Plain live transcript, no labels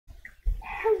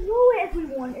Hello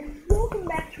everyone and welcome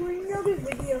back to another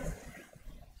video.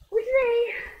 For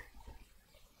today,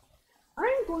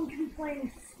 I'm going to be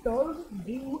playing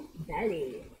Stardew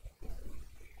Valley.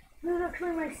 This is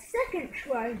actually my second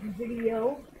try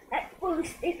video. At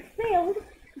first it failed.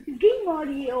 The game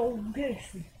audio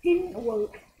just didn't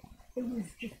work. It was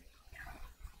just,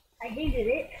 I hated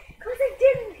it because it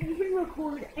didn't even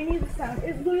record any of the sound.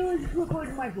 It literally just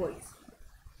recorded my voice.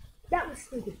 That was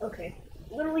stupid. Okay,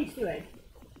 literally stupid.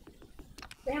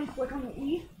 Then click on the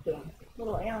E, boom,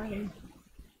 little alien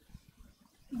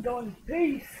going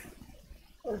peace.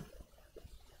 And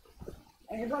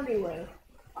it's underwear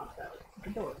pops out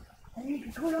the door. And you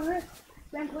can click on it,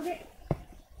 then click it.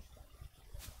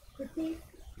 Click these.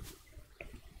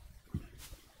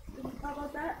 How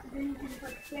about that? Then you can just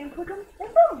like spam click them, and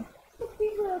boom! Look,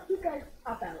 these little two guys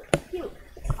pop out. Cute.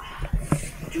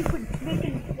 Stupid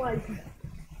freaking flies.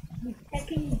 You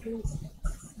pecking jerks.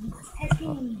 You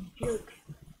pecking jerks.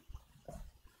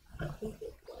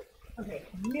 Okay,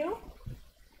 new.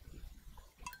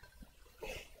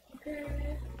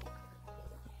 Okay.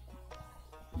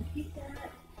 Keep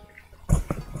that.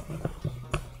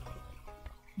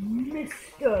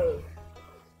 Mr.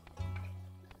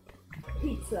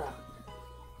 Pizza.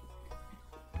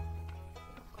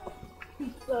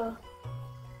 Pizza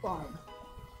fun.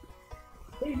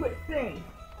 Favorite thing.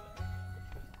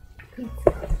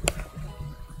 Pizza.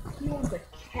 He wants a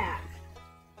cat.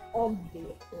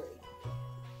 Obviously.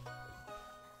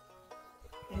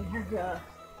 And has a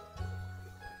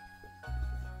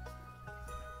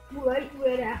bright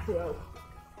red afro.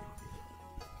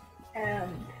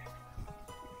 And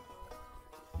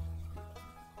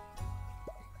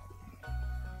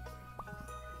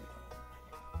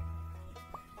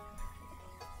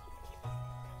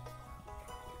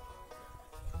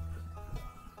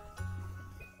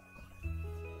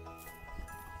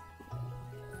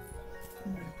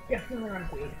definitely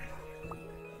hungry.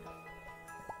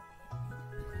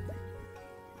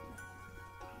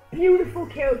 Beautiful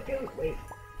character. Wait,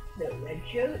 the red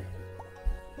shirt?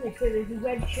 Wait, so there's a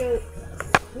red shirt.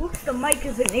 Whoops, the mic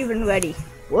isn't even ready.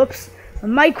 Whoops, the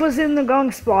mic was in the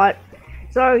wrong spot.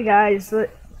 Sorry guys,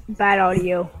 bad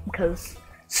audio because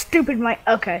stupid mic.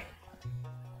 Okay,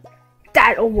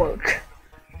 that'll work.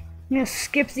 I'm gonna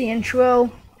skip the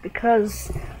intro because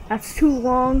that's too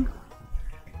long.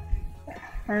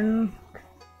 And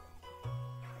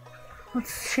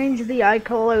let's change the eye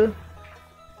color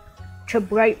to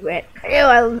bright red.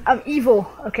 Ew, I'm evil.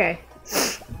 Okay.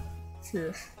 What's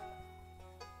this?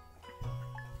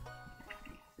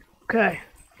 Okay,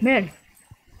 man.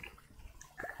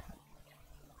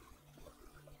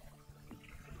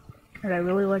 And I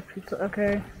really like pizza.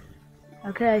 Okay.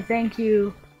 Okay, thank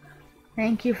you.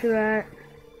 Thank you for that.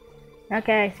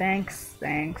 Okay, thanks.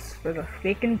 Thanks for the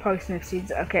freaking parsnip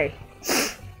seeds. Okay.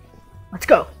 Let's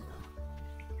go.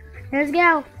 Let's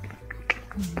go.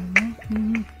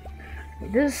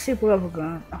 This is super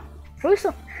overgrown. First, I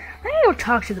need to go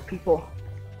talk to the people.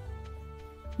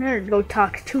 I need to go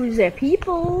talk to the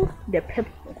people. The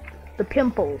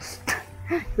pimples.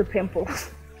 The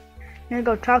pimples. I need to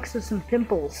go talk to some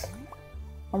pimples.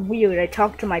 I'm weird. I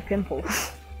talk to my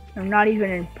pimples. I'm not even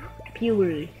in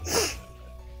puberty.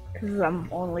 Because I'm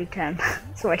only 10.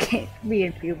 So I can't be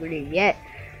in puberty yet.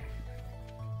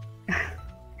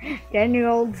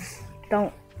 10-year-olds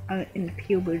aren't in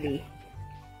puberty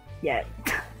yet.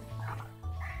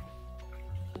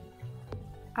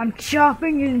 I'm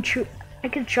chopping in I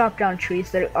can chop down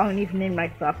trees that aren't even in my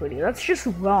property. That's just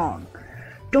wrong.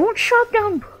 Don't chop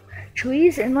down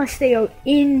trees unless they are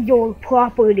in your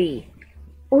property.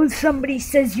 Or somebody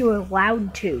says you're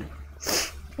allowed to.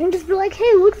 And just be like,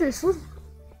 hey, look at this. Look.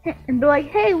 And be like,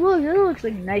 hey, look, that looks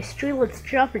like a nice tree. Let's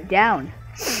chop it down.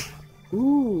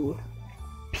 Ooh.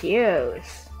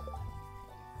 Pears.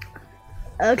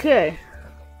 Okay.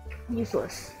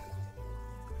 Useless.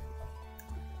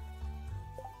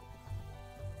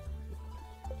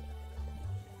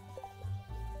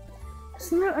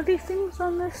 Isn't there other things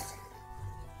on this?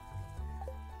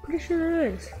 Pretty sure there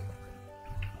is.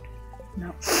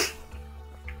 No.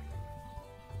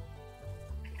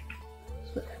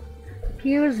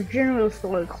 Here's the general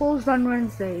store. Closed on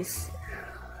Wednesdays.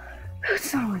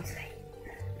 It's not Wednesday.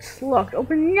 It's locked.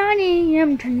 Open 9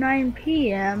 AM to 9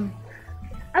 PM.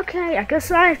 Okay, I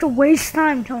guess I have to waste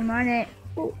time till 9 AM.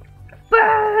 Oh,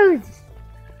 birds!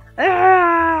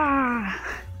 Ah!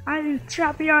 I'm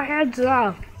chopping your heads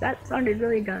off. That sounded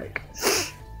really dark.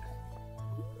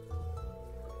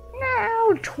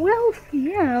 Now, 12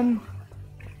 PM.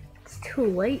 It's too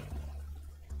late.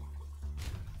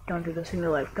 Don't do this in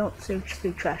real life. Don't search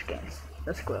through trash cans.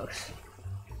 That's gross.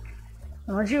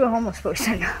 Unless you're a homeless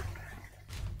person.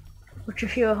 Which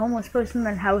if you're a homeless person,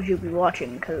 then how would you be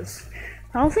watching? Because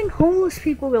I don't think homeless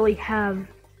people really have...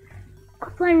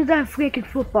 Quit playing with that freaking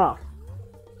football.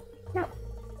 No.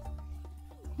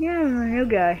 Yeah, I'm a new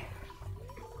guy.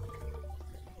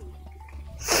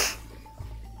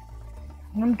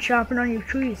 I'm chopping on your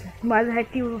trees. Why the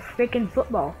heck do you have a freaking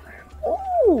football?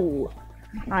 Oh!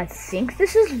 I think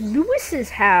this is Lewis's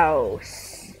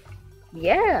house.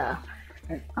 Yeah.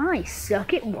 And I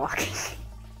suck at walking.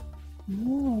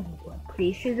 Ooh, I'm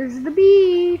pretty sure this is the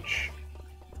beach.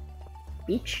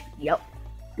 Beach? Yup.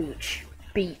 Beach.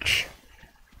 Beach.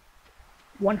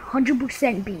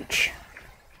 100% beach.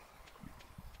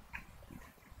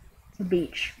 It's a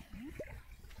beach.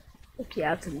 Look,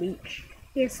 yeah, it's a beach.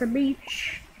 It's a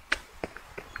beach.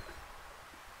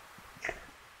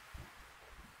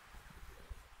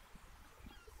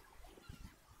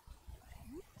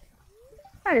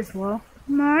 Might as well.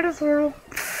 Might as well.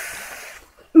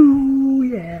 Ooh,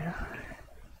 yeah.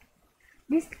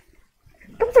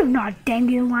 Those are not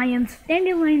dandelions.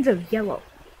 Dandelions are yellow.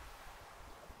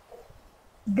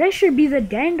 This should be the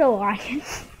dandelion.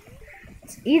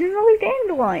 It's eating another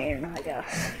dandelion, I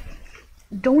guess.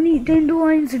 Don't eat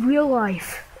dandelions in real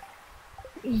life.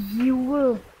 You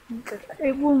will.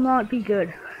 It will not be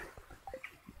good.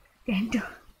 And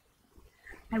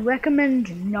I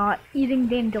recommend not eating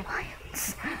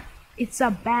dandelions. It's a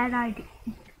bad idea.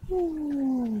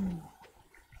 Ooh.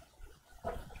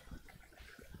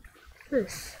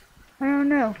 This. I don't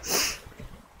know.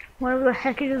 Whatever the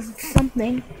heck it is, it's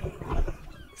something.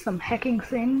 Some hacking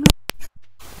thing.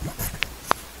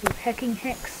 You hacking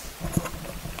hacks.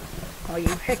 All you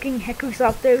hacking hackers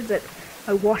out there that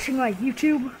are watching my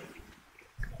YouTube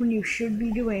when you should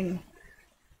be doing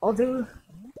other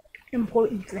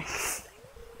important things.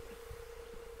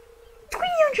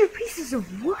 300 pieces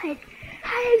of wood?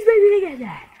 How do you expect me to get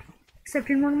that? Except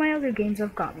in one of my other games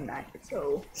I've gotten that,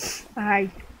 so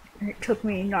it took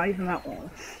me not even that long.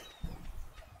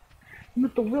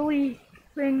 With the really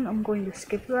thing, I'm going to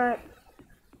skip that.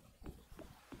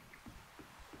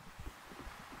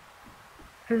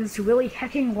 Because it's really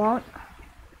hecking long.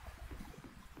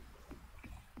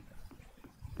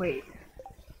 Wait.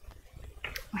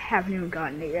 I haven't even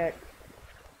gotten it yet.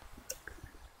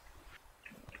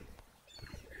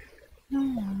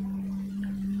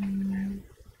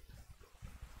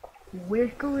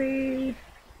 Wiggly.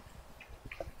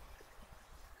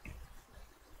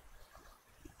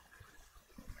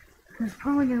 It's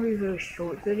probably gonna be a very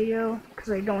short video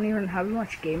because I don't even have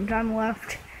much game time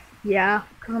left. Yeah,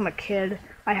 because I'm a kid.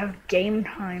 I have game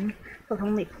time, but I can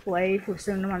only play for a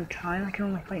certain amount of time. I can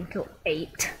only play until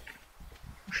 8,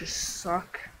 which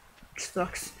sucks. So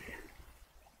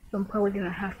I'm probably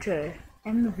gonna have to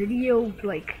end the video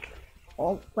like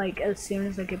as soon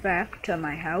as I get back to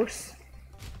my house,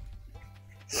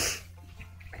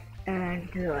 and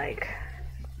like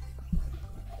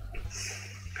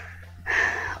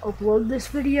upload this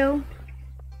video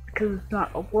because it's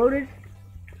not uploaded.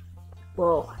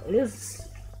 Well, it is.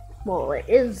 Well, it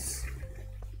is.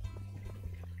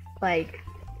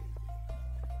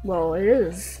 Well, it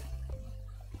is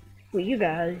for you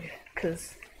guys,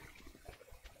 because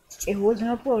if it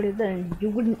wasn't uploaded, then you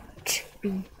wouldn't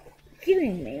be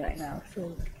hearing me right now.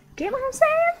 So, get what I'm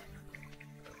saying?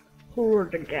 Or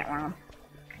to get what I'm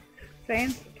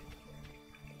saying?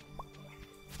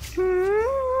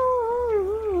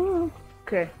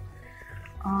 Okay.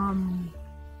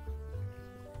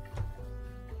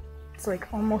 It's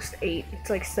like almost 8. It's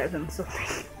like 7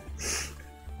 something.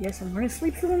 Yes, I'm gonna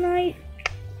sleep for the night.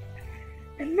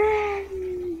 And then